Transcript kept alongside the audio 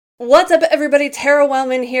What's up, everybody? Tara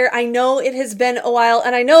Wellman here. I know it has been a while,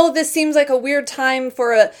 and I know this seems like a weird time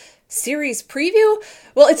for a series preview.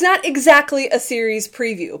 Well, it's not exactly a series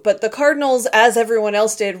preview, but the Cardinals, as everyone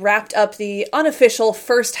else did, wrapped up the unofficial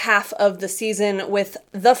first half of the season with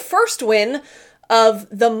the first win of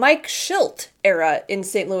the Mike Shildt era in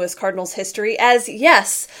St. Louis Cardinals history, as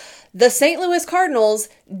yes, the St. Louis Cardinals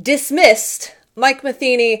dismissed Mike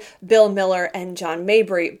Matheny, Bill Mueller, and John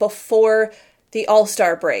Mabry before the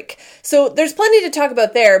All-Star break. So there's plenty to talk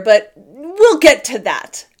about there, but we'll get to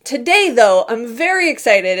that. Today, though, I'm very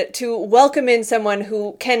excited to welcome in someone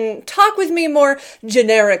who can talk with me more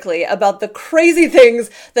generically about the crazy things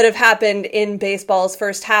that have happened in baseball's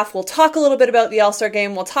first half. We'll talk a little bit about the All-Star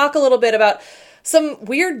game. We'll talk a little bit about some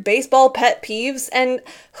weird baseball pet peeves, and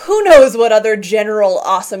who knows what other general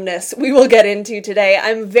awesomeness we will get into today.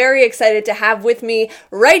 I'm very excited to have with me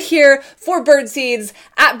right here for Birdseeds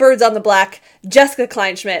at Birds on the Black, Jessica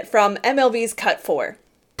Kleinschmidt from MLB's Cut 4.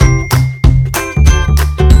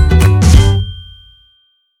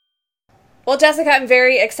 Well, Jessica, I'm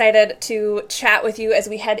very excited to chat with you as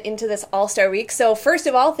we head into this All-Star Week. So first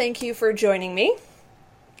of all, thank you for joining me.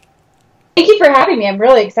 Thank you for having me. I'm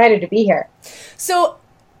really excited to be here. So,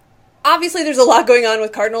 obviously there's a lot going on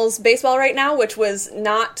with Cardinals baseball right now, which was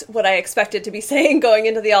not what I expected to be saying going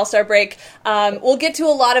into the All-Star break. We'll get to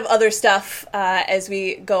a lot of other stuff as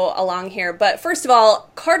we go along here. But first of all,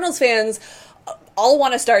 Cardinals fans all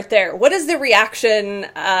want to start there. What is the reaction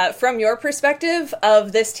from your perspective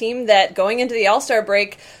of this team that going into the All-Star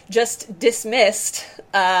break just dismissed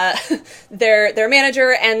their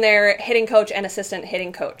manager and their hitting coach and assistant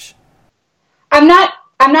hitting coach? I'm not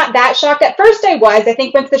that shocked. At first I was. I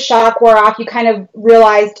think once the shock wore off, you kind of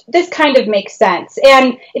realized this kind of makes sense.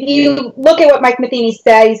 And if you look at what Mike Matheny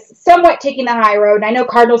says, somewhat taking the high road, and I know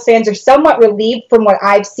Cardinals fans are somewhat relieved from what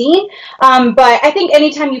I've seen, but I think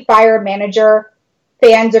anytime you fire a manager,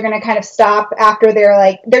 fans are going to kind of stop after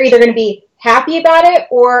they're either going to be happy about it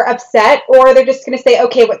or upset, or they're just going to say,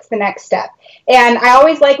 okay, what's the next step? And I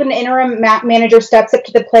always like when the interim manager steps up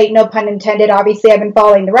to the plate, no pun intended. Obviously, I've been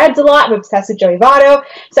following the Reds a lot. I'm obsessed with Joey Votto.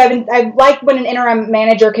 So I like when an interim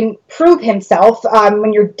manager can prove himself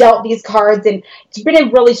when you're dealt these cards. And it's been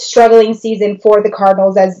a really struggling season for the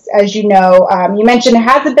Cardinals, as you know. You mentioned there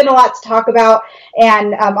hasn't been a lot to talk about.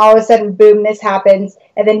 And all of a sudden, boom, this happens.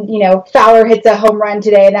 And then, Fowler hits a home run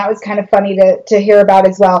today. And that was kind of funny to hear about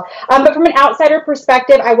as well. But from an outsider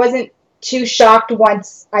perspective, I wasn't too shocked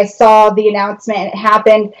once I saw the announcement and it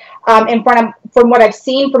happened. From what I've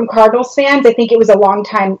seen from Cardinals fans, I think it was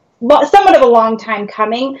somewhat of a long time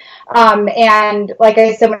coming. And like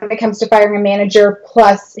I said, when it comes to firing a manager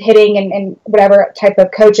plus hitting and whatever type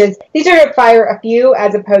of coaches, these are to fire a few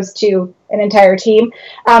as opposed to an entire team.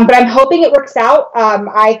 But I'm hoping it works out.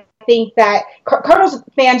 I think that Cardinals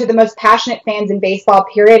fans are the most passionate fans in baseball,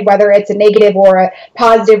 period, whether it's a negative or a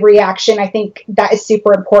positive reaction. I think that is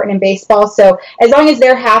super important in baseball. So as long as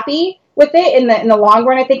they're happy with it in the long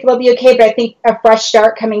run, I think it'll be okay. But I think a fresh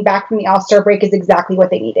start coming back from the All-Star break is exactly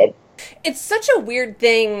what they needed. It's such a weird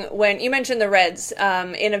thing when you mentioned the Reds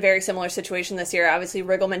in a very similar situation this year, obviously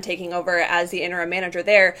Riggleman taking over as the interim manager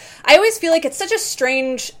there. I always feel like it's such a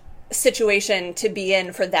strange situation to be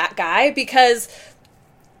in for that guy, because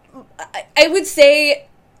I would say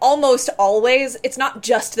almost always it's not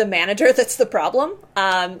just the manager that's the problem.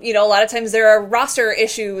 A lot of times there are roster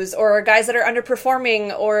issues or guys that are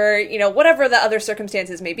underperforming or, whatever the other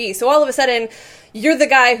circumstances may be. So all of a sudden you're the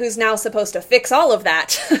guy who's now supposed to fix all of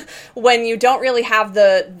that when you don't really have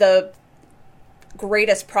the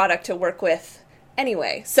greatest product to work with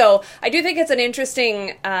anyway. So I do think it's an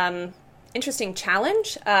interesting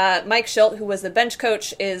challenge. Mike Shildt, who was the bench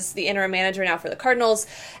coach, is the interim manager now for the Cardinals.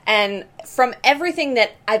 And from everything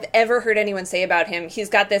that I've ever heard anyone say about him, he's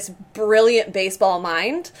got this brilliant baseball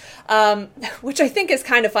mind, which I think is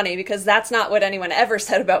kind of funny because that's not what anyone ever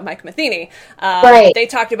said about Mike Matheny. Right. They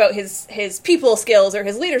talked about his people skills or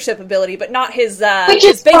his leadership ability, but not his which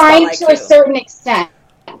his is baseball fine IQ. to a certain extent.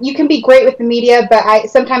 You can be great with the media, but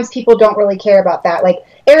sometimes people don't really care about that. Like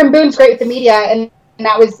Aaron Boone's great with the media, and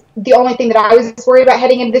that was the only thing that I was worried about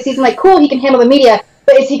heading into the season. Like, cool, he can handle the media,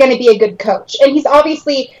 but is he going to be a good coach? And he's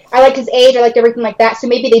obviously, I liked his age, I liked everything like that, so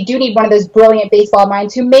maybe they do need one of those brilliant baseball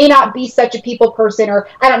minds who may not be such a people person, or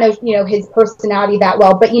I don't know, his personality that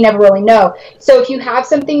well, but you never really know. So if you have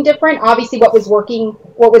something different, obviously what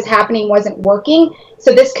was happening wasn't working,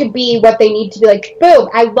 so this could be what they need to be like, boom.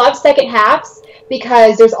 I love second halves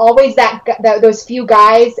because there's always those few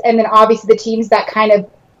guys, and then obviously the teams that kind of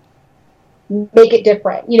make it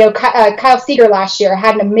different. Kyle Seager last year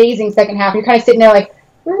had an amazing second half. You're kind of sitting there like,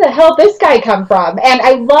 where the hell did this guy come from? And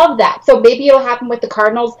I love that. So maybe it'll happen with the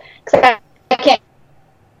Cardinals, because I can't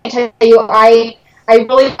tell you, I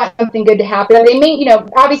really want something good to happen. They may,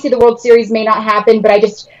 obviously the World Series may not happen, but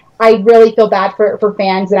I really feel bad for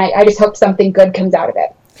fans, and I just hope something good comes out of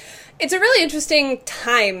it. It's a really interesting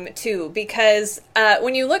time, too, because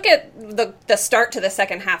when you look at the start to the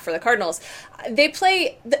second half for the Cardinals, they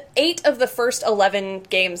play 8 of the first 11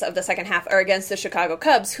 games of the second half are against the Chicago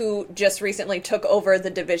Cubs, who just recently took over the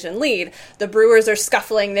division lead. The Brewers are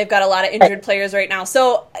scuffling. They've got a lot of injured players right now.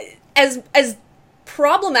 So as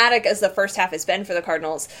problematic as the first half has been for the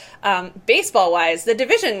Cardinals, baseball-wise, the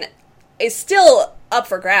division is still up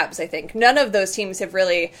for grabs, I think. None of those teams have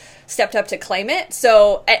really stepped up to claim it.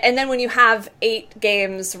 So, and then when you have 8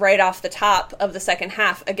 games right off the top of the second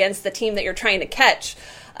half against the team that you're trying to catch,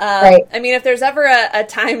 right. I mean, if there's ever a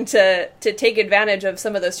time to take advantage of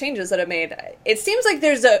some of those changes that have made, it seems like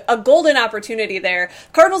there's a golden opportunity there.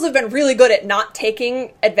 Cardinals have been really good at not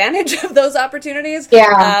taking advantage of those opportunities.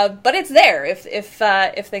 Yeah. But it's there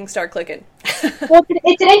if things start clicking. Well,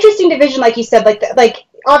 it's an interesting division, like you said. Like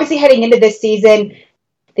obviously heading into this season,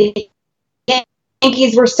 the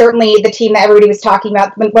Yankees were certainly the team that everybody was talking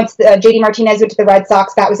about. Once J.D. Martinez went to the Red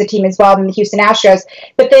Sox, that was a team as well, and the Houston Astros.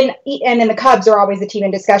 But then the Cubs are always a team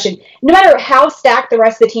in discussion. No matter how stacked the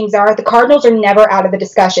rest of the teams are, the Cardinals are never out of the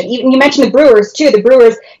discussion. Even you mentioned the Brewers too. The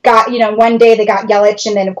Brewers got, one day they got Yelich,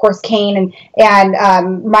 and then of course Kane,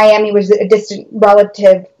 and Miami was a distant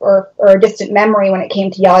relative or a distant memory when it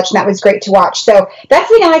came to Yelich, and that was great to watch. So that's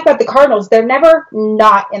the thing I like about the Cardinals. They're never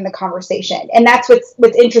not in the conversation, and that's what's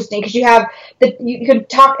interesting, because you could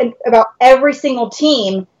talk about every single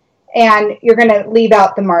team, and you're going to leave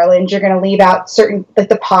out the Marlins. You're going to leave out certain, like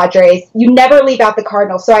the Padres. You never leave out the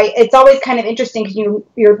Cardinals. So it's always kind of interesting, because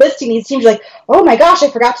you're listing these teams, you're like, oh my gosh, I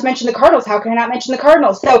forgot to mention the Cardinals. How can I not mention the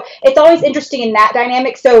Cardinals? So it's always interesting in that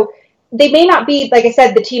dynamic. So they may not be, like I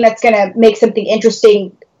said, the team that's going to make something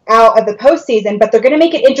interesting out of the postseason, but they're going to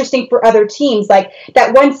make it interesting for other teams. Like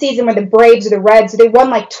that one season where the Braves or the Reds, they won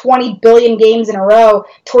like 20 billion games in a row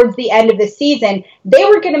towards the end of the season. They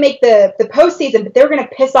were going to make the postseason, but they were going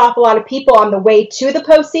to piss off a lot of people on the way to the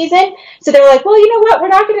postseason. So they were like, well, you know what? We're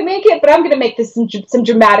not going to make it, but I'm going to make this some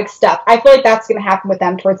dramatic stuff. I feel like that's going to happen with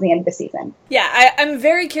them towards the end of the season. Yeah, I'm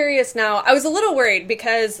very curious now. I was a little worried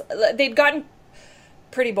because they'd gotten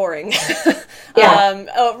pretty boring.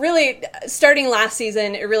 Yeah. Really, starting last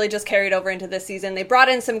season, it really just carried over into this season. They brought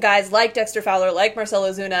in some guys like Dexter Fowler, like Marcell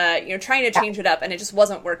Ozuna, trying to change it up, and it just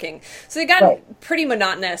wasn't working. So they got pretty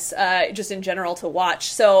monotonous, just in general, to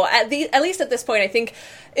watch. So at least at this point, I think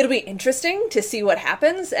it'll be interesting to see what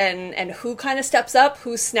happens and who kind of steps up,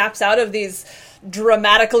 who snaps out of these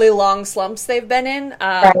dramatically long slumps they've been in.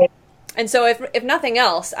 And so if nothing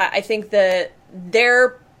else, I think that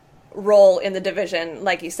their role in the division,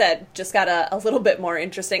 like you said, just got a little bit more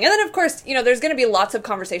interesting. And then, of course, there's going to be lots of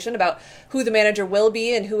conversation about who the manager will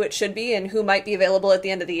be and who it should be and who might be available at the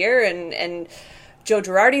end of the year. And Joe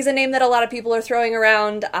Girardi's a name that a lot of people are throwing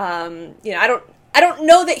around. I don't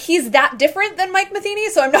know that he's that different than Mike Matheny,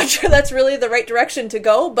 so I'm not sure that's really the right direction to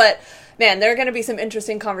go. But man, there are going to be some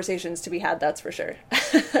interesting conversations to be had, that's for sure.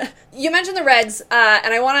 You mentioned the Reds,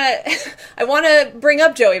 and I want to bring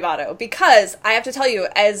up Joey Votto, because I have to tell you,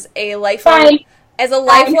 as a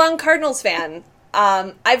lifelong Cardinals fan,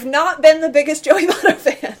 I've not been the biggest Joey Votto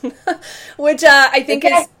fan, which I think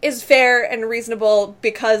is fair and reasonable,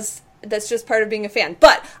 because that's just part of being a fan.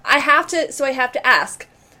 But I have to ask,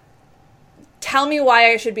 tell me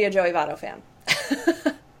why I should be a Joey Votto fan.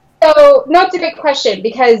 So, no, it's a good question,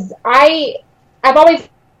 because I've always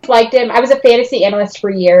liked him. I was a fantasy analyst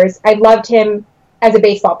for years. I loved him as a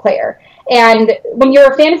baseball player. And when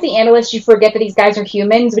you're a fantasy analyst, you forget that these guys are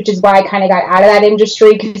humans, which is why I kind of got out of that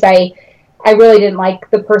industry, because I really didn't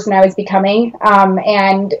like the person I was becoming.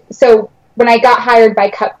 And so when I got hired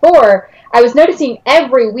by Cut4, I was noticing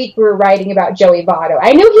every week we were writing about Joey Votto.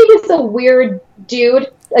 I knew he was a weird dude,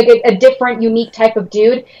 like a different, unique type of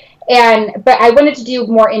dude. But I wanted to do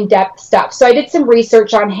more in-depth stuff. So I did some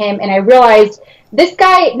research on him, and I realized this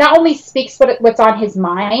guy not only speaks what's on his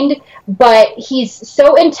mind, but he's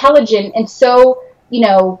so intelligent and so,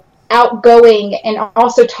 outgoing, and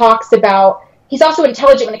also talks about, he's also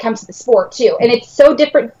intelligent when it comes to the sport too. And it's so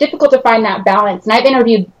difficult to find that balance. And I've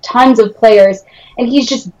interviewed tons of players, and he's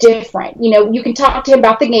just different. You can talk to him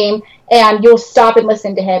about the game, and you'll stop and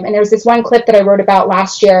listen to him. And there's this one clip that I wrote about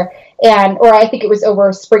last year, or I think it was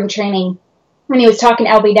over spring training, when he was talking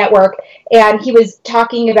to LB Network, and he was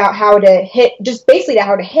talking about how to hit, just basically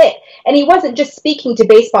how to hit. And he wasn't just speaking to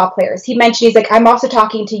baseball players. He mentioned, he's like, I'm also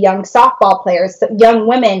talking to young softball players, young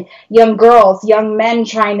women, young girls, young men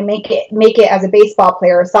trying to make it as a baseball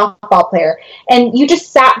player or softball player. And you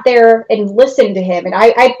just sat there and listened to him. And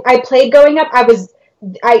I played growing up. I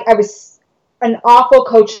was an awful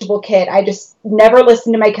coachable kid. I just never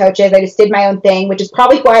listened to my coaches. I just did my own thing, which is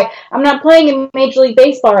probably why I'm not playing in Major League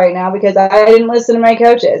Baseball right now, because I didn't listen to my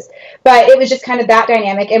coaches. But it was just kind of that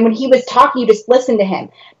dynamic. And when he was talking, you just listen to him.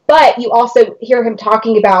 But you also hear him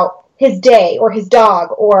talking about his day or his dog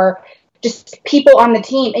or just people on the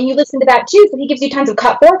team. And you listen to that too. So he gives you tons of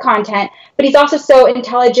Cut 4 content, but he's also so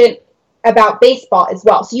intelligent about baseball as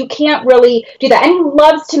well. So you can't really do that. And he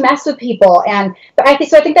loves to mess with people. But I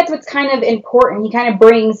think that's what's kind of important. He kind of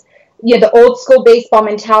brings, the old school baseball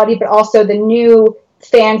mentality, but also the new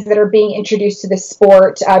fans that are being introduced to the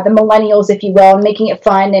sport, the millennials, if you will, and making it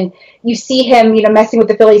fun. And you see him, messing with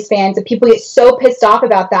the Phillies fans, and people get so pissed off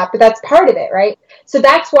about that, but that's part of it, right? So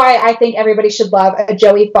that's why I think everybody should love a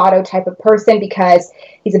Joey Votto type of person, because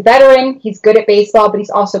he's a veteran, he's good at baseball, but he's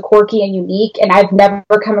also quirky and unique, and I've never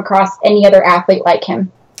come across any other athlete like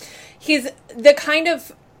him. He's the kind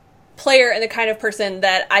of player and the kind of person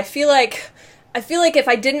that I feel like if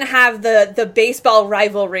I didn't have the baseball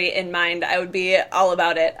rivalry in mind, I would be all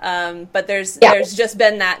about it. But there's just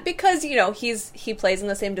been that, because he plays in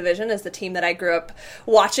the same division as the team that I grew up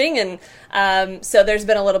watching, and so there's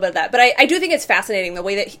been a little bit of that. But I do think it's fascinating the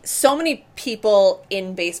way that so many people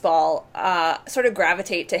in baseball sort of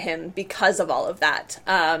gravitate to him because of all of that,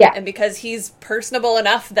 and because he's personable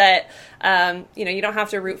enough that you don't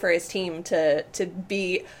have to root for his team to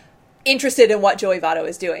be interested in what Joey Votto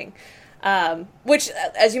is doing. Which,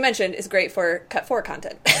 as you mentioned, is great for Cut 4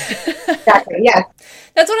 content. Exactly, yeah.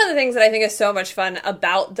 That's one of the things that I think is so much fun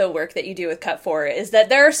about the work that you do with Cut 4, is that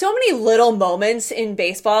there are so many little moments in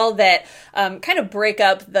baseball that kind of break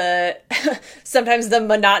up sometimes the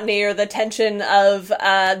monotony or the tension of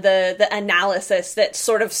the analysis that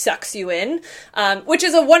sort of sucks you in, which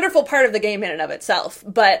is a wonderful part of the game in and of itself.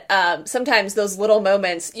 But sometimes those little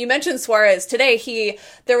moments, you mentioned Suarez today,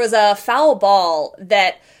 there was a foul ball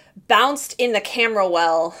that bounced in the camera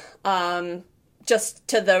well, just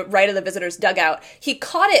to the right of the visitor's dugout. He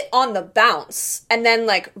caught it on the bounce and then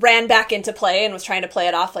ran back into play and was trying to play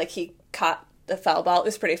it off like he caught the foul ball. It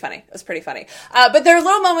was pretty funny. But there are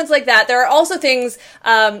little moments like that. There are also things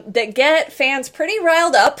that get fans pretty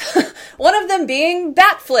riled up. One of them being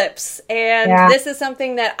bat flips. And This is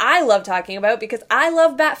something that I love talking about because I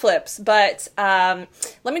love bat flips. But let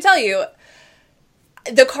me tell you,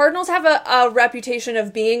 the Cardinals have a reputation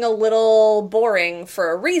of being a little boring for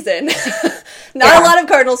a reason. Not a lot of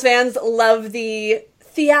Cardinals fans love the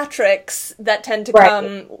theatrics that tend to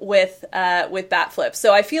come with bat flips.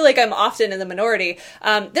 So I feel like I'm often in the minority.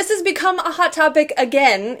 This has become a hot topic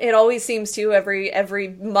again. It always seems to every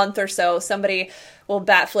month or so. Somebody will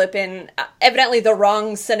bat flip in evidently the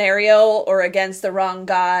wrong scenario or against the wrong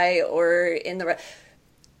guy or in the...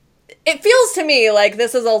 It feels to me like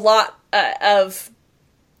this is a lot of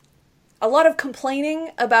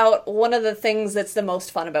complaining about one of the things that's the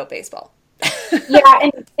most fun about baseball.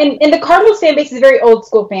 And the Cardinals fan base is a very old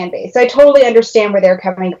school fan base. So I totally understand where they're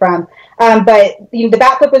coming from. But the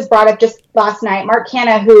bat flip was brought up just last night. Mark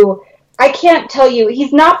Canha, who I can't tell you,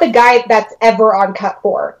 he's not the guy that's ever on Cut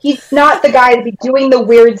 4. He's not the guy to be doing the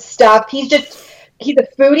weird stuff. He's a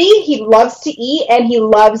foodie. He loves to eat and he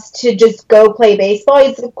loves to just go play baseball.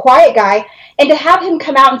 He's a quiet guy. And to have him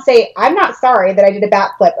come out and say, I'm not sorry that I did a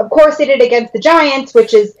bat flip. Of course, they did it against the Giants,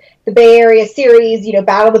 which is the Bay Area series,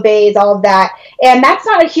 Battle of the Bays, all of that. And that's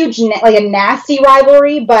not a huge, a nasty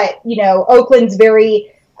rivalry, but, Oakland's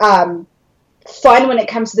very fun when it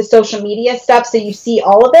comes to the social media stuff, so you see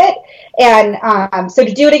all of it. And so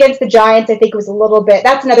to do it against the Giants, I think it was a little bit,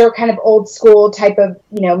 that's another kind of old school type of,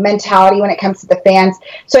 mentality when it comes to the fans.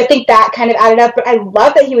 So I think that kind of added up, but I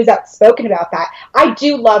love that he was outspoken about that. I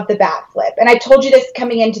do love the bat flip. And I told you this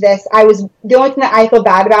coming into this, the only thing that I feel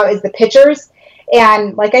bad about is the pitchers.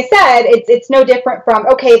 And like I said, it's no different from,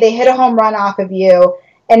 okay, they hit a home run off of you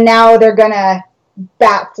and now they're going to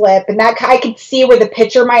bat flip, and that I could see where the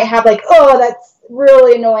pitcher might have that's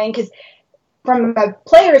really annoying, because from a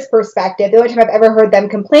player's perspective, the only time I've ever heard them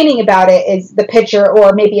complaining about it is the pitcher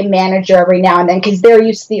or maybe a manager every now and then, because they're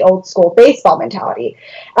used to the old school baseball mentality.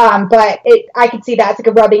 But I could see that. It's like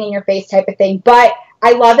a rubbing in your face type of thing. But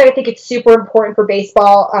I love it. I think it's super important for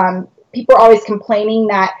baseball. People are always complaining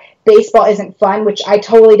that baseball isn't fun, which I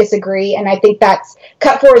totally disagree. And I think that's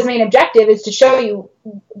Cut 4's main objective, is to show you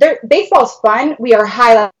baseball's fun. We are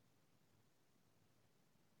highlighting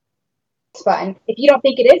fun. If you don't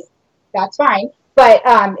think it is, that's fine. But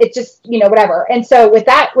it's just, whatever. And so with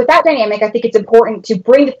that dynamic, I think it's important to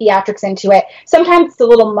bring the theatrics into it. Sometimes it's a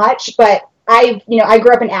little much, but I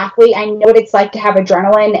grew up an athlete. I know what it's like to have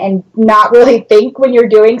adrenaline and not really think when you're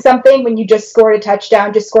doing something, when you just scored a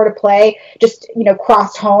touchdown, just scored a play, just,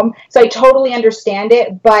 crossed home. So I totally understand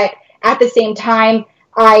it. But at the same time,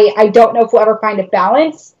 I don't know if we'll ever find a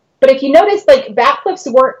balance. But if you notice, bat flips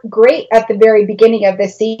weren't great at the very beginning of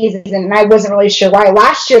this season, and I wasn't really sure why.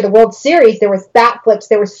 Last year, the World Series, there was bat flips.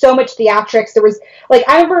 There was so much theatrics. There was,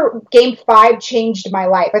 I remember Game 5 changed my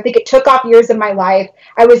life. I think it took off years of my life.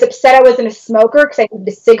 I was upset I wasn't a smoker because I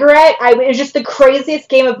needed a cigarette. It was just the craziest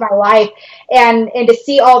game of my life. And to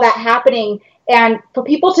see all that happening, and for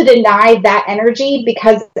people to deny that energy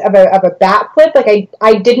because of a bat flip,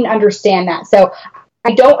 I didn't understand that. So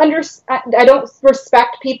I don't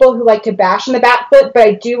respect people who like to bash on the bat flip, but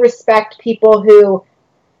I do respect people who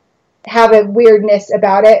have a weirdness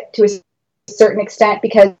about it to a certain extent,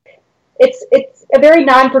 because it's a very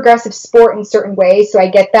non-progressive sport in certain ways. So I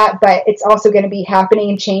get that, but it's also going to be happening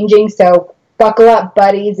and changing. So buckle up,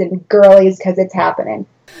 buddies and girlies, because it's happening.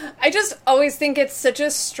 I just always think it's such a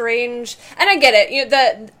strange, and I get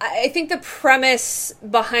it. I think the premise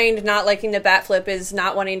behind not liking the bat flip is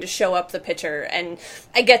not wanting to show up the pitcher, and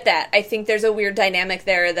I get that. I think there's a weird dynamic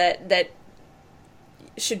there that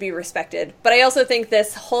should be respected. But I also think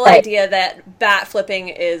this whole idea that bat flipping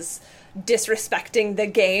is disrespecting the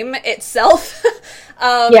game itself,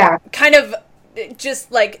 kind of just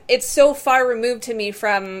it's so far removed to me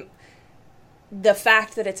from the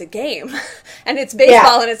fact that it's a game and it's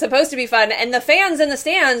baseball and it's supposed to be fun, and the fans in the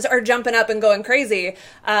stands are jumping up and going crazy.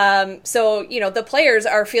 So, the players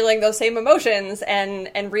are feeling those same emotions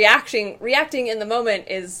and reacting in the moment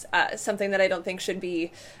is something that I don't think should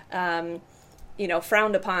be,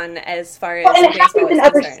 frowned upon as far as. And it happens in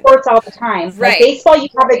other sports all the time. Right. Baseball, you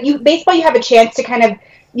have a chance to kind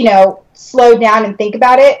of, slow down and think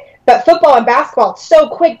about it. But football and basketball, it's so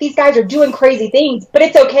quick. These guys are doing crazy things, but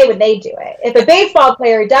it's okay when they do it. If a baseball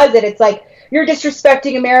player does it, it's you're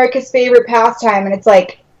disrespecting America's favorite pastime, and it's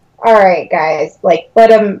all right, guys, let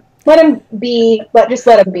them be. Just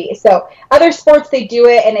let them be. So other sports, they do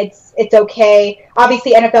it, and it's okay.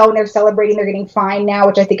 Obviously, NFL, when they're celebrating, they're getting fined now,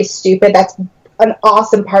 which I think is stupid. That's an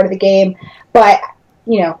awesome part of the game, but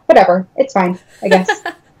whatever, it's fine, I guess.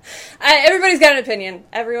 Everybody's got an opinion.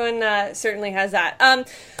 Everyone certainly has that.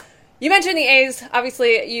 You mentioned the A's.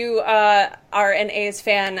 Obviously, you are an A's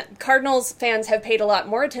fan. Cardinals fans have paid a lot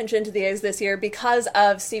more attention to the A's this year because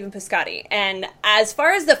of Stephen Piscotty. And as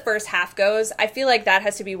far as the first half goes, I feel like that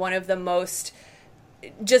has to be one of the most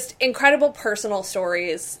just incredible personal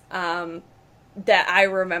stories that I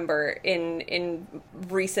remember in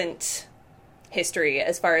recent history,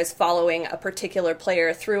 as far as following a particular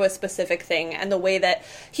player through a specific thing, and the way that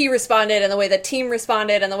he responded, and the way the team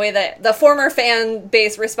responded, and the way that the former fan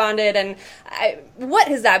base responded. And what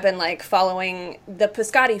has that been like, following the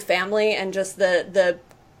Piscotty family and just the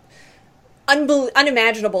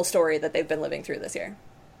unimaginable story that they've been living through this year?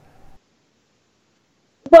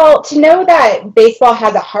 Well, to know that baseball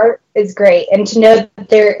has a heart is great, and to know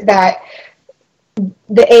that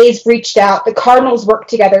the A's reached out, the Cardinals worked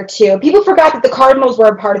together too. People forgot that the Cardinals were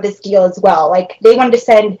a part of this deal as well. They wanted to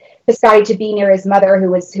send Piscotty to be near his mother,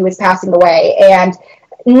 who was passing away, and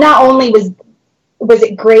not only was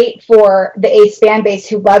it great for the A's fan base,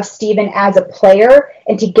 who loves Steven as a player,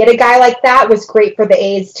 and to get a guy like that was great for the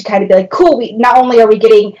A's to kind of be cool, we not only are we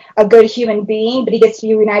getting a good human being, but he gets to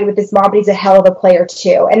be reunited with his mom, but he's a hell of a player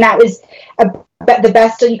too. And that was the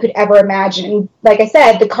best deal you could ever imagine. And like I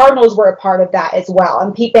said, the Cardinals were a part of that as well.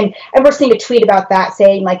 And we're seeing a tweet about that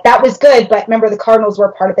saying that was good, but remember, the Cardinals were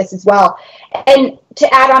a part of this as well. And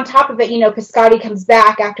to add on top of it, Piscotty comes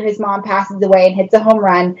back after his mom passes away and hits a home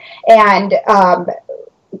run. And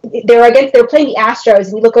they're playing the Astros,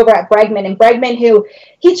 and you look over at Bregman, and Bregman, who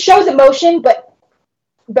he shows emotion, but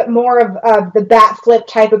more of the bat flip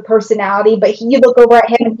type of personality. But you look over at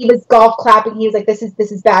him, and he was golf clapping. He was like, "This is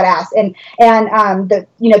badass," and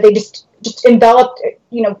they just enveloped,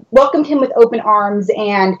 welcomed him with open arms,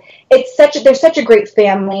 and they're such a great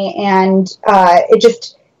family, and it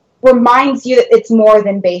just reminds you that it's more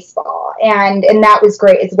than baseball, and that was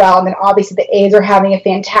great as well. And then obviously the A's are having a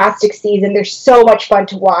fantastic season. They're so much fun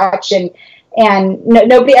to watch, and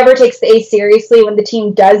nobody ever takes the A's seriously when the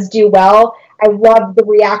team does do well. I love the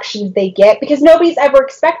reactions they get because nobody's ever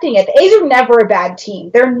expecting it. The A's are never a bad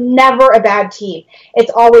team. They're never a bad team.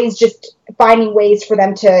 It's always just finding ways for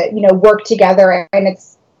them to, work together. And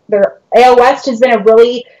their AL West has been a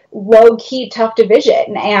really low-key tough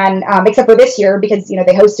division, and except for this year because, you know,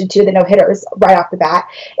 they hosted 2 of the no-hitters right off the bat,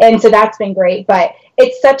 and so that's been great. But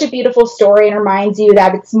it's such a beautiful story and reminds you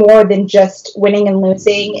that it's more than just winning and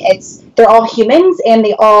losing. They're all humans, and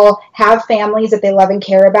they all have families that they love and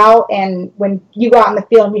care about, and when you go out in the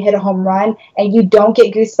field and you hit a home run and you don't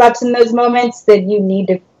get goosebumps in those moments, then you need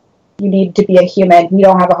to be a human. You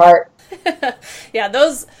don't have a heart. Yeah,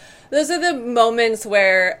 those are the moments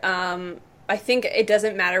where I think it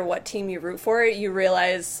doesn't matter what team you root for. You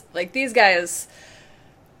realize, like, these guys,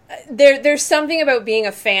 there's something about being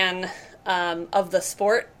a fan of the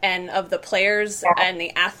sport and of the players and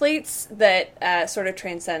the athletes that sort of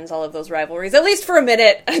transcends all of those rivalries, at least for a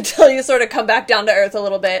minute, until you sort of come back down to earth a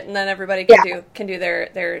little bit, and then everybody can do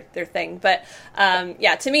their thing. But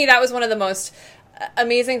to me, that was one of the most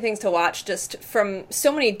amazing things to watch, just from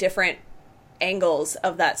so many different angles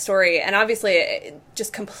of that story, and obviously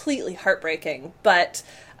just completely heartbreaking, but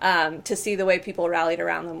to see the way people rallied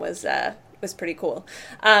around them was pretty cool.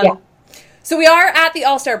 So we are at the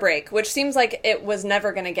All-Star break, which seems like it was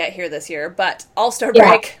never going to get here this year, but All-Star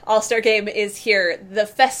break, All-Star game is here. The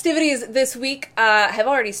festivities this week have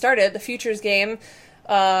already started. The Futures game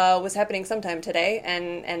was happening sometime today,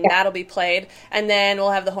 and that'll be played. And then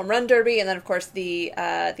we'll have the Home Run Derby, and then, of course, the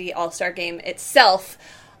All-Star game itself.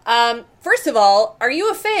 First of all, are you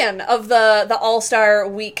a fan of the All-Star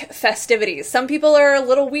week festivities? Some people are a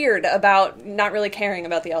little weird about not really caring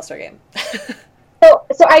about the All-Star game.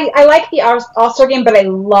 So I like the All-Star game, but I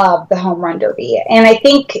love the Home Run Derby. And I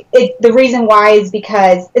think the reason why is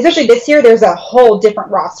because, especially this year, there's a whole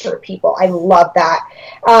different roster of people. I love that.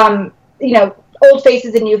 You know, old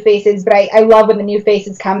faces and new faces, but I love when the new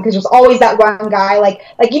faces come, because there's always that one guy, like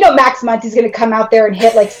you know, Max Muncy's going to come out there and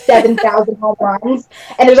hit like 7,000 home runs,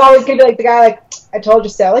 and there's always going to be like the guy like, I told you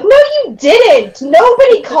so. Like, no, you didn't.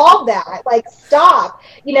 Nobody called that. Like, stop.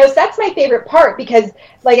 You know, so that's my favorite part, because,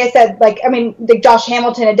 like I said, like Josh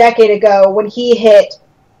Hamilton a decade ago, when he hit,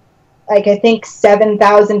 like, I think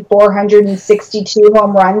 7,462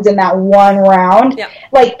 home runs in that one round. Yeah.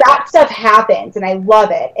 Like, that stuff happens, and I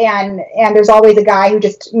love it. And there's always a guy who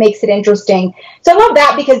just makes it interesting. So I love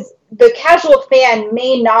that, because the casual fan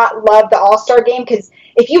may not love the All-Star game, because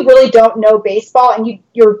if you really don't know baseball and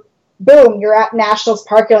you're at Nationals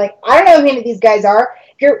Park, you're like, I don't know who any of these guys are.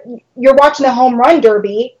 You're watching the Home Run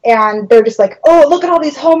Derby, and they're just like, oh, look at all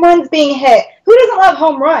these home runs being hit. Who doesn't love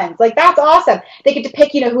home runs? Like, that's awesome. They get to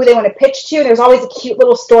pick, you know, who they want to pitch to, and there's always a cute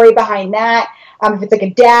little story behind that. If it's like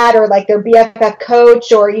a dad or like their BFF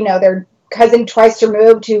coach, or, you know, their cousin twice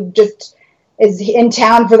removed who just is in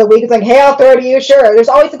town for the week. It's like, hey, I'll throw to you, sure. There's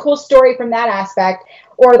always a cool story from that aspect.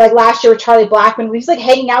 Or like last year with Charlie Blackmon, we was like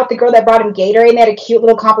hanging out with the girl that brought him Gatorade, and they had a cute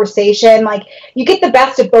little conversation. Like, you get the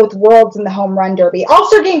best of both worlds in the Home Run Derby.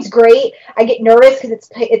 All-Star game's great. I get nervous because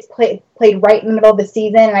it's played right in the middle of the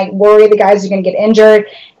season, and I worry the guys are going to get injured.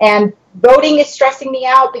 And voting is stressing me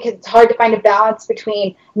out, because it's hard to find a balance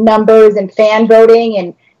between numbers and fan voting.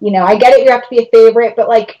 And, you know, I get it, you have to be a favorite, but,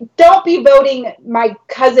 like, don't be voting my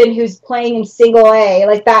cousin who's playing in single A.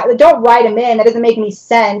 Like, that, don't write him in. That doesn't make any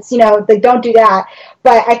sense. You know, like, don't do that.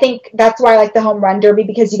 But I think that's why I like the Home Run Derby,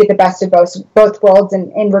 because you get the best of both worlds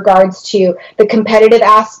in regards to the competitive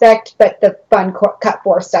aspect, but the fun Cut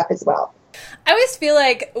 4 stuff as well. I always feel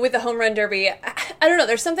like with the Home Run Derby, I don't know,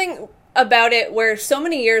 there's something about it where so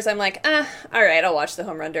many years I'm like, all right, I'll watch the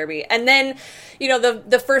Home Run Derby. And then, you know,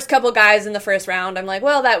 the first couple guys in the first round, I'm like,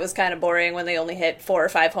 well, that was kind of boring when they only hit 4 or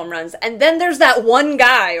 5 home runs. And then there's that one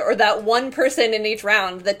guy or that one person in each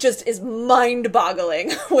round that just is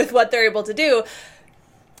mind-boggling with what they're able to do.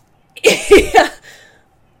 Yeah.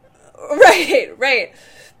 Right.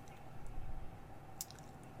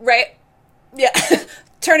 Yeah.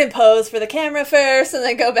 Turn and pose for the camera first, and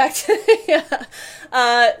then go back to, yeah.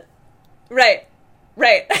 Right.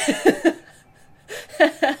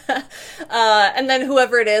 And then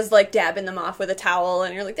whoever it is, like, dabbing them off with a towel,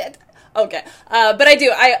 and you're like, okay. But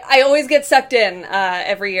I always get sucked in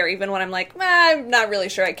every year, even when I'm like, I'm not really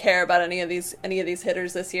sure I care about any of these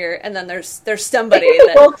hitters this year. And then there's somebody.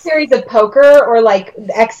 The World Series of Poker, or like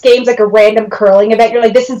the X Games, like a random curling event. You're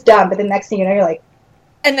like, this is dumb, but the next thing you know, you're like,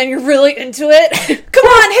 and then you're really into it. Come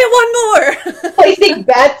on, hit one more. Placing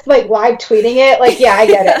bets, like live tweeting it. Like, yeah, I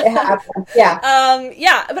get it. It happens. Yeah.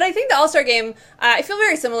 Yeah, but I think the All-Star game, I feel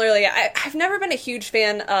very similarly. I've never been a huge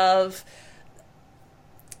fan of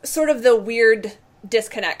sort of the weird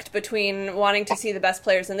disconnect between wanting to see the best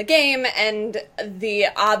players in the game and the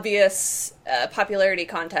obvious popularity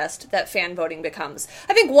contest that fan voting becomes.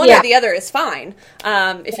 I think one or the other is fine.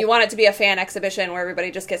 If you want it to be a fan exhibition where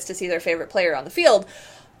everybody just gets to see their favorite player on the field,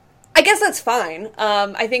 I guess that's fine.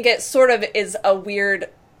 I think it sort of is a weird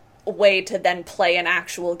way to then play an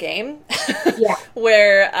actual game. Yeah.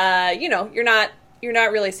 Where, you're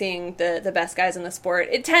not really seeing the best guys in the sport.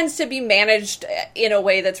 It tends to be managed in a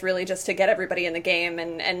way that's really just to get everybody in the game,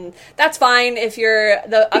 and that's fine if you're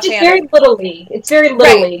It's very little league. It's very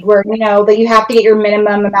little league where, that you have to get your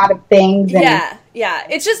minimum amount of things. And... Yeah.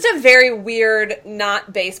 It's just a very weird,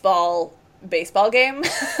 not baseball game.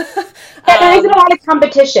 There isn't a lot of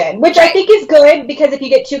competition, which I think is good, because if you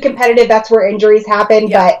get too competitive, that's where injuries happen.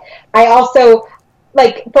 Yeah. But I also,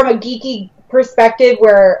 from a geeky perspective,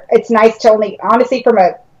 where it's nice to only, honestly, from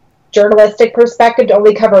a journalistic perspective, to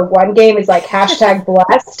only cover one game is hashtag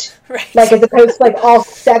blessed. Right. As opposed to all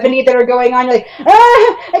 70 that are going on, you're like,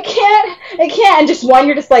 I can't, and just one,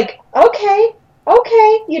 you're just like, okay,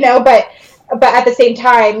 but at the same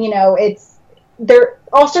time, it's their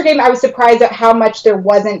All-Star game. I was surprised at how much there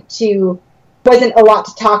wasn't a lot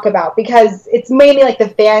to talk about, because it's mainly the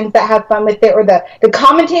fans that have fun with it, or the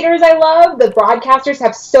commentators. I love the broadcasters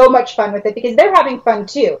have so much fun with it because they're having fun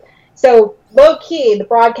too. So low key, the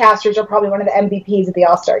broadcasters are probably one of the MVPs of the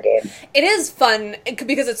All-Star game. It is fun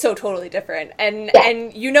because it's so totally different, and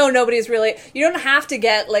nobody's really, you don't have to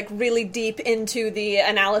get really deep into the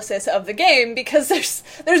analysis of the game, because there's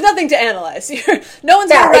nothing to analyze. No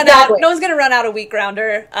one's gonna run out a weak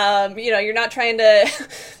grounder. You're not trying to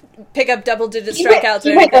pick up double-digit strikeouts.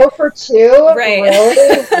 You went 0 for 2? Right.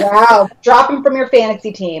 Really? Wow. Drop him from your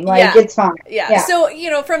fantasy team. It's fine. Yeah. So,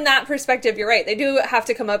 from that perspective, you're right. They do have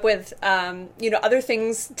to come up with, other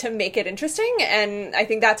things to make it interesting. And I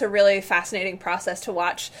think that's a really fascinating process to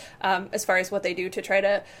watch, as far as what they do to try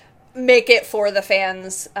to make it for the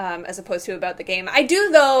fans, as opposed to about the game. I do,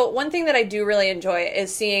 though, one thing that I do really enjoy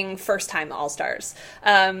is seeing first-time All-Stars.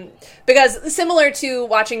 Because similar to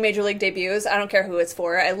watching Major League debuts, I don't care who it's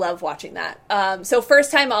for, I love watching that. So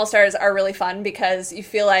first-time All-Stars are really fun, because you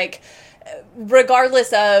feel like,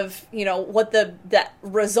 regardless of, what the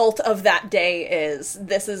result of that day is,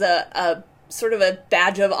 this is a sort of a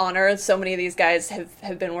badge of honor so many of these guys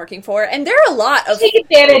have been working for, and there are a lot of take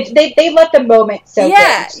advantage. They let the moment soak in.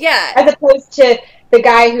 As opposed to the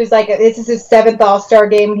guy who's this is his 7th All-Star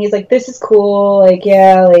game, and he's this is cool,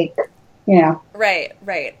 right.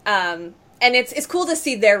 And it's cool to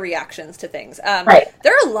see their reactions to things. Right.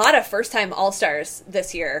 There are a lot of first-time All-Stars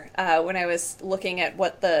this year, when I was looking at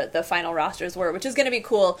what the final rosters were, which is going to be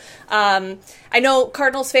cool. I know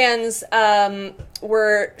Cardinals fans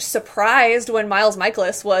were surprised when Miles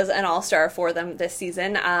Mikolas was an All-Star for them this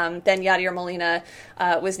season. Then Yadier Molina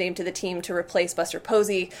was named to the team to replace Buster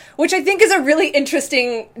Posey, which I think is a really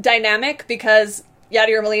interesting dynamic, because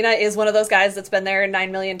Yadier Molina is one of those guys that's been there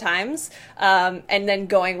 9 million times, and then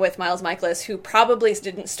going with Miles Mikolas, who probably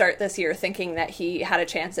didn't start this year thinking that he had a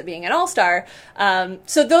chance at being an all-star.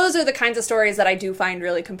 So those are the kinds of stories that I do find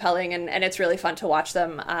really compelling, and it's really fun to watch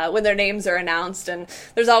them when their names are announced, and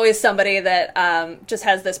there's always somebody that just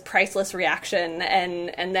has this priceless reaction,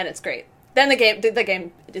 and then it's great. Then the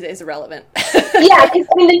game is irrelevant. Yeah, because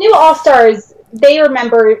the new All-Stars, they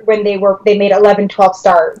remember when they made 11,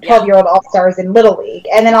 12-year-old All-Stars in Little League,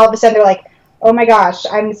 and then all of a sudden they're like, oh my gosh,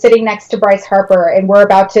 I'm sitting next to Bryce Harper and we're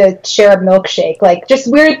about to share a milkshake. Just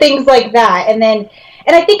weird things like that. And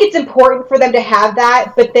I think it's important for them to have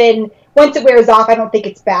that, but then once it wears off, I don't think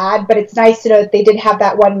it's bad, but it's nice to know that they did have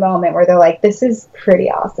that one moment where they're like, this is pretty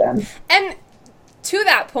awesome. And to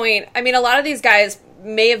that point, a lot of these guys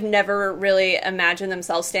may have never really imagined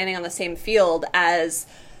themselves standing on the same field as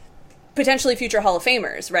potentially future Hall of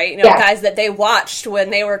Famers, right? Guys that they watched when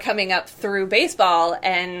they were coming up through baseball,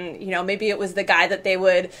 and, maybe it was the guy that they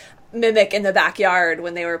would mimic in the backyard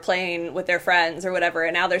when they were playing with their friends or whatever,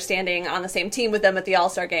 and now they're standing on the same team with them at the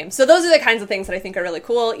All-Star game. So those are the kinds of things that I think are really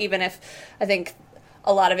cool, even if I think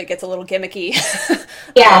a lot of it gets a little gimmicky.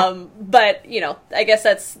 Yeah. But, I guess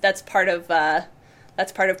that's part of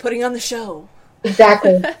putting on the show.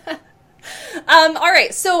 Exactly. All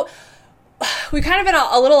right, so we've kind of been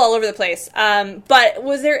a little all over the place, but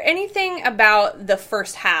was there anything about the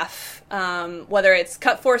first half, whether it's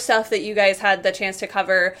Cut 4 stuff that you guys had the chance to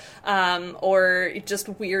cover, or just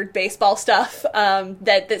weird baseball stuff,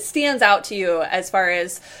 that stands out to you as far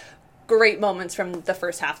as great moments from the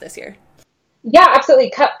first half this year? Yeah, absolutely.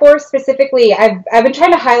 Cut 4 specifically, I've been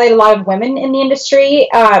trying to highlight a lot of women in the industry,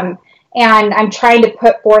 and I'm trying to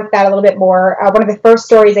put forth that a little bit more. One of the first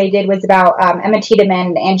stories I did was about Emma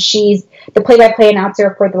Tiedemann, and she's the play-by-play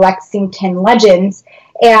announcer for the Lexington Legends.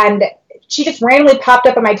 And she just randomly popped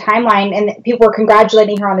up on my timeline, and people were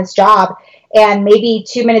congratulating her on this job. And maybe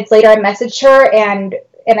 2 minutes later, I messaged her, and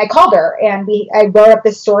I called her, and I wrote up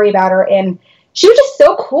this story about her, and she was just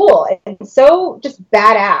so cool and so just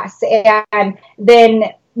badass. And then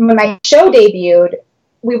when my show debuted,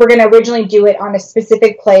 we were going to originally do it on a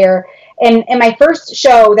specific player. And in my first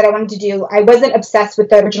show that I wanted to do, I wasn't obsessed with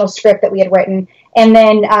the original script that we had written. And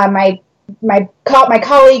then my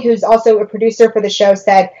colleague, who's also a producer for the show,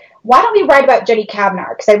 said, why don't we write about Jenny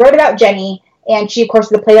Kavnar? Because I wrote about Jenny, and she, of course,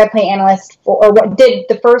 is the play-by-play analyst did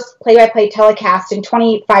the first play-by-play telecast in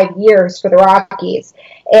 25 years for the Rockies.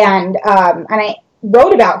 And I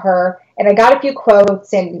wrote about her, and I got a few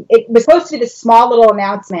quotes, and it was supposed to be this small little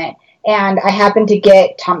announcement. And I happened to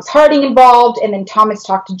get Thomas Harding involved, and then Thomas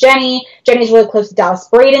talked to Jenny. Jenny's really close to Dallas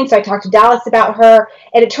Braden, so I talked to Dallas about her,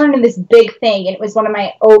 and it turned into this big thing, and it was one of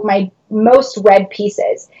my most read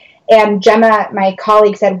pieces. And Gemma, my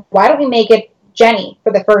colleague, said, why don't we make it Jenny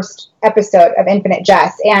for the first episode of Infinite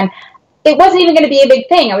Jest? And it wasn't even going to be a big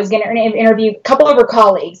thing. I was going to interview a couple of her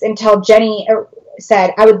colleagues until Jenny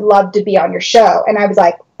said, I would love to be on your show. And I was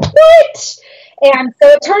like, what? And so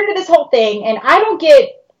it turned into this whole thing, and I don't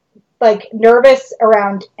get nervous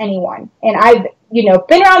around anyone. And I've,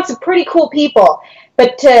 been around some pretty cool people,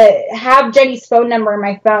 but to have Jenny's phone number in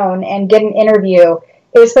my phone and get an interview,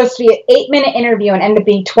 it was supposed to be an 8-minute interview and ended up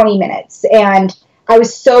being 20 minutes. And I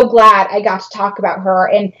was so glad I got to talk about her.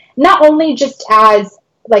 And not only just as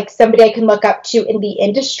somebody I can look up to in the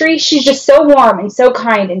industry, she's just so warm and so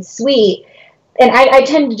kind and sweet. And I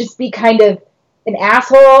tend to just be kind of an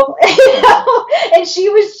asshole, and she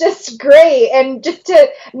was just great. And just to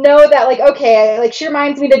know that, she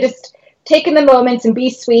reminds me to just take in the moments and be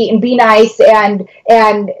sweet and be nice, and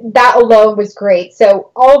that alone was great. So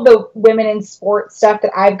all the women in sports stuff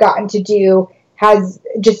that I've gotten to do has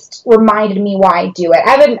just reminded me why I do it.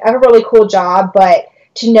 I have a really cool job, but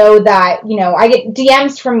to know that, I get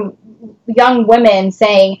DMs from young women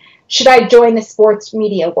saying, should I join the sports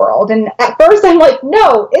media world? And at first I'm like,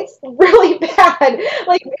 no, it's really bad.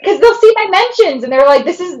 Because they'll see my mentions and they're like,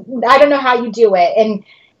 I don't know how you do it.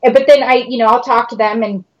 But then I'll talk to them,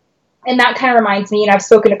 and that kind of reminds me, I've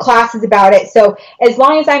spoken to classes about it. So as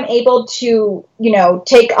long as I'm able to,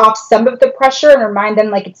 take off some of the pressure and remind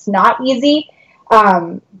them it's not easy,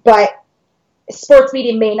 but sports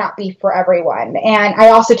media may not be for everyone. And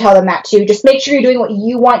I also tell them that too. Just make sure you're doing what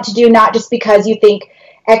you want to do, not just because you think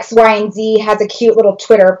X, Y, and Z has a cute little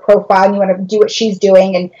Twitter profile and you want to do what she's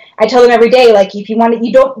doing. And I tell them every day, if you want to,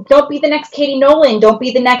 you don't be the next Katie Nolan. Don't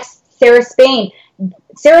be the next Sarah Spain.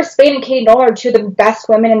 Sarah Spain and Katie Nolan are two of the best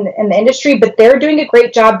women in the industry, but they're doing a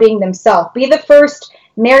great job being themselves. Be the first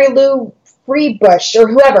Mary Lou Freebush or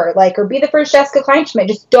whoever, or be the first Jessica Kleinschmidt.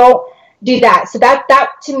 Just don't do that. So that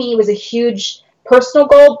to me was a huge personal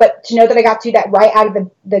goal, but to know that I got to do that right out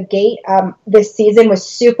of the gate this season was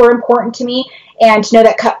super important to me. And to know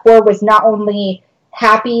that Cut 4 was not only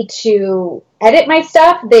happy to edit my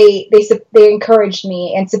stuff, they encouraged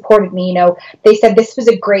me and supported me. They said this was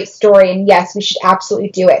a great story, and yes, we should absolutely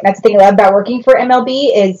do it. And that's the thing I love about working for MLB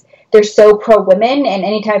is they're so pro women, and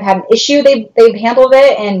anytime I've had an issue, they've handled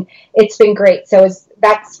it, and it's been great. So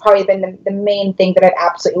that's probably been the main thing that I've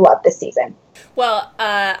absolutely loved this season. Well,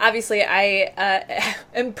 obviously, I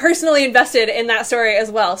am personally invested in that story as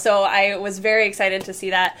well, so I was very excited to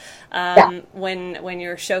see that when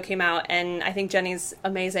your show came out, and I think Jenny's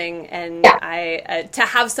amazing, and I to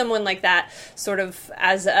have someone like that sort of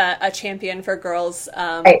as a champion for girls,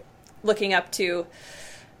 looking up to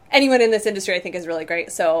anyone in this industry, I think is really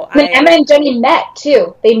great. So Emma and Jenny met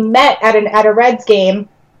too. They met at a Reds game.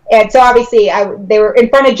 And so obviously they were in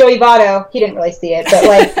front of Joey Votto. He didn't really see it, but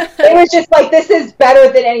it was just this is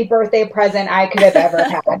better than any birthday present I could have ever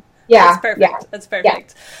had. Yeah. That's perfect. Yeah. That's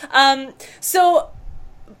perfect. Yeah. So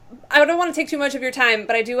I don't want to take too much of your time,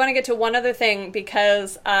 but I do want to get to one other thing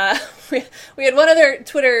because we had one other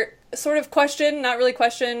Twitter sort of question, not really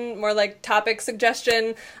question, more like topic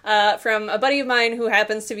suggestion from a buddy of mine who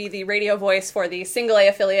happens to be the radio voice for the single A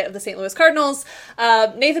affiliate of the St. Louis Cardinals.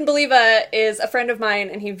 Nathan Believa is a friend of mine,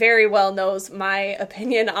 and he very well knows my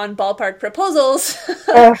opinion on ballpark proposals.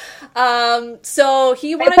 So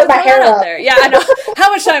he wanted to throw that out there. Yeah, I know. How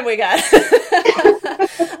much time we got?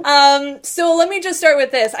 So let me just start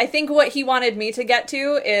with this. I think what he wanted me to get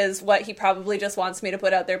to is what he probably just wants me to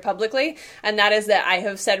put out there publicly, and that is that I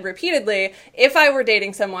have said repeatedly, if I were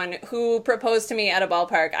dating someone who proposed to me at a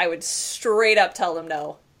ballpark, I would straight up tell them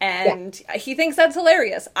no. And he thinks that's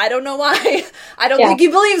hilarious. I don't know why. I don't think he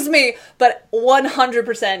believes me, but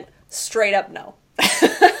 100% straight up no.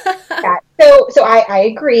 So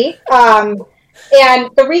I agree. And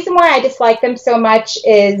the reason why I dislike them so much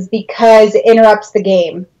is because it interrupts the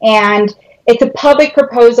game. And it's a public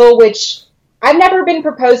proposal, which I've never been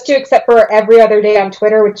proposed to except for every other day on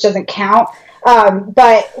Twitter, which doesn't count.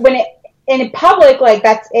 But when in public,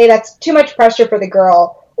 that's too much pressure for the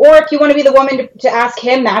girl. Or if you want to be the woman to ask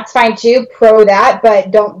him, that's fine too. Pro that, but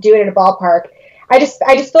don't do it at a ballpark. I just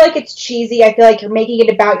feel like it's cheesy. I feel like you're making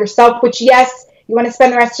it about yourself, which, yes, you want to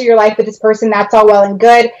spend the rest of your life with this person. That's all well and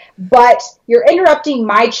good. But you're interrupting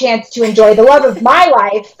my chance to enjoy the love of my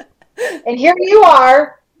life. And here you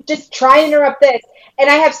are, just try and interrupt this. And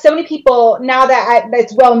I have so many people now that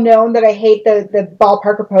it's well known that I hate the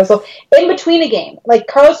ballpark proposal in between a game. Like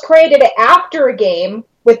Carlos Correa did it after a game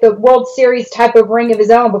with the World Series type of ring of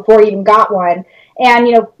his own before he even got one. And,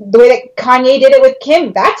 you know, the way that Kanye did it with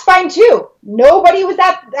Kim, that's fine too. Nobody was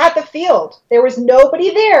at the field. There was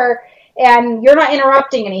nobody there, and you're not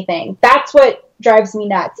interrupting anything. That's what drives me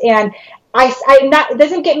nuts. And it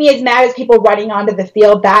doesn't get me as mad as people running onto the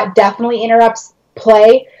field. That definitely interrupts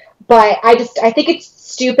play. But I think it's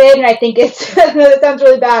stupid, and I think it's, that sounds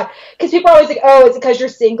really bad, because people are always like, oh, is it because you're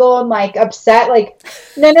single and, like, upset? Like,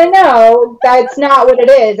 no, that's not what it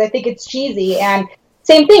is. I think it's cheesy. And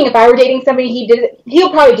same thing, if I were dating somebody,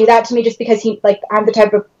 he'll probably do that to me just because I'm the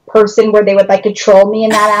type of person where they would like to troll me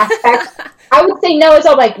in that aspect. I would say no as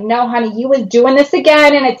well, like, no, honey, you was doing this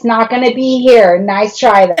again, and it's not going to be here. Nice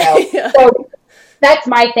try, though. Yeah. So that's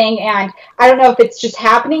my thing, and I don't know if it's just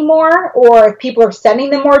happening more or if people are sending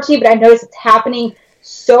them more to you, but I notice it's happening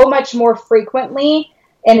so much more frequently,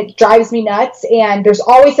 and it drives me nuts. And there's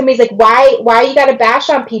always somebody's like, why you got to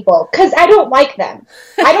bash on people? Because I don't like them.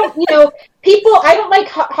 I don't, I don't like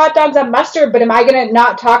hot dogs on mustard, but am I going to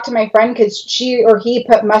not talk to my friend because she or he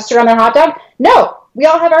put mustard on their hot dog? No. We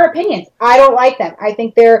all have our opinions. I don't like them. I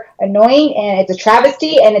think they're annoying, and it's a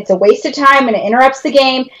travesty, and it's a waste of time, and it interrupts the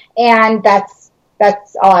game, and that's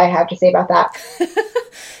all I have to say about that.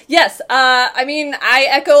 Yes. I mean, I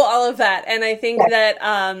echo all of that. And I think that,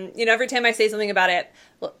 every time I say something about it,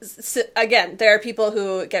 again, there are people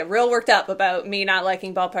who get real worked up about me not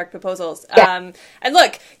liking ballpark proposals. Yeah. And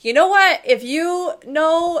look, you know what? If you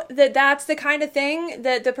know that that's the kind of thing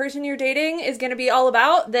that the person you're dating is going to be all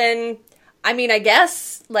about, then, I mean, I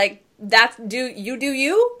guess, like, do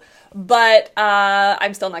you, but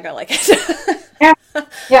I'm still not going to like it. Yeah.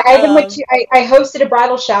 I hosted a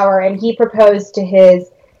bridal shower, and he proposed to his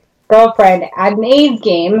girlfriend at an A's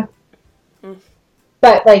game.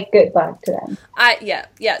 But, like, good luck to them.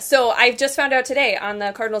 Yeah. So I just found out today on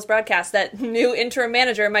the Cardinals broadcast that new interim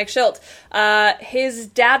manager, Mike Schilt, his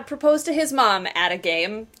dad proposed to his mom at a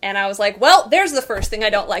game. And I was like, well, there's the first thing I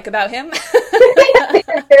don't like about him.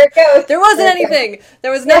 There it goes. There wasn't anything.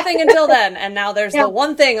 There was nothing until then. And now there's the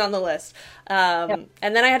one thing on the list. And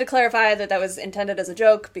then I had to clarify that was intended as a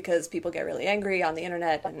joke because people get really angry on the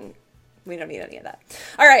internet, and we don't need any of that.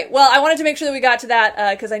 All right. Well, I wanted to make sure that we got to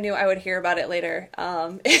that because I knew I would hear about it later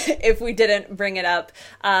if we didn't bring it up.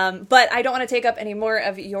 But I don't want to take up any more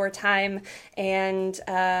of your time. And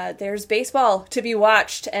there's baseball to be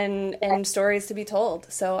watched and stories to be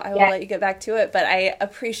told. So I will let you get back to it. But I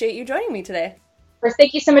appreciate you joining me today. First,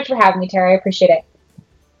 thank you so much for having me, Terry. I appreciate it.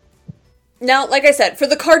 Now, like I said, for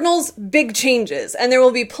the Cardinals, big changes, and there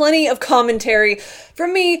will be plenty of commentary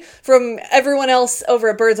from me, from everyone else over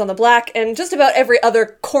at Birds on the Black, and just about every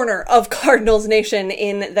other corner of Cardinals Nation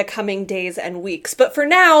in the coming days and weeks. But for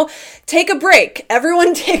now, take a break.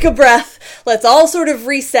 Everyone take a breath. Let's all sort of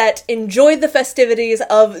reset, enjoy the festivities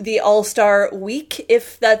of the All-Star Week,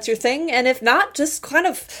 if that's your thing, and if not, just kind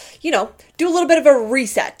of, do a little bit of a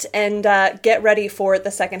reset and get ready for the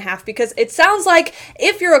second half, because it sounds like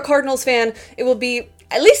if you're a Cardinals fan, it will be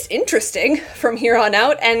at least interesting from here on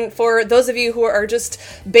out. And for those of you who are just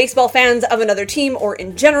baseball fans of another team or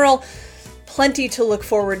in general, plenty to look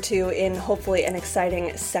forward to in hopefully an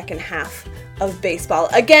exciting second half of baseball.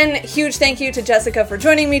 Again, huge thank you to Jessica for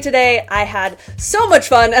joining me today. I had so much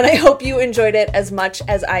fun, and I hope you enjoyed it as much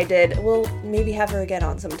as I did. We'll maybe have her again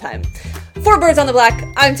on sometime. For Birds on the Black,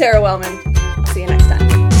 I'm Tara Wellman. I'll see you next time.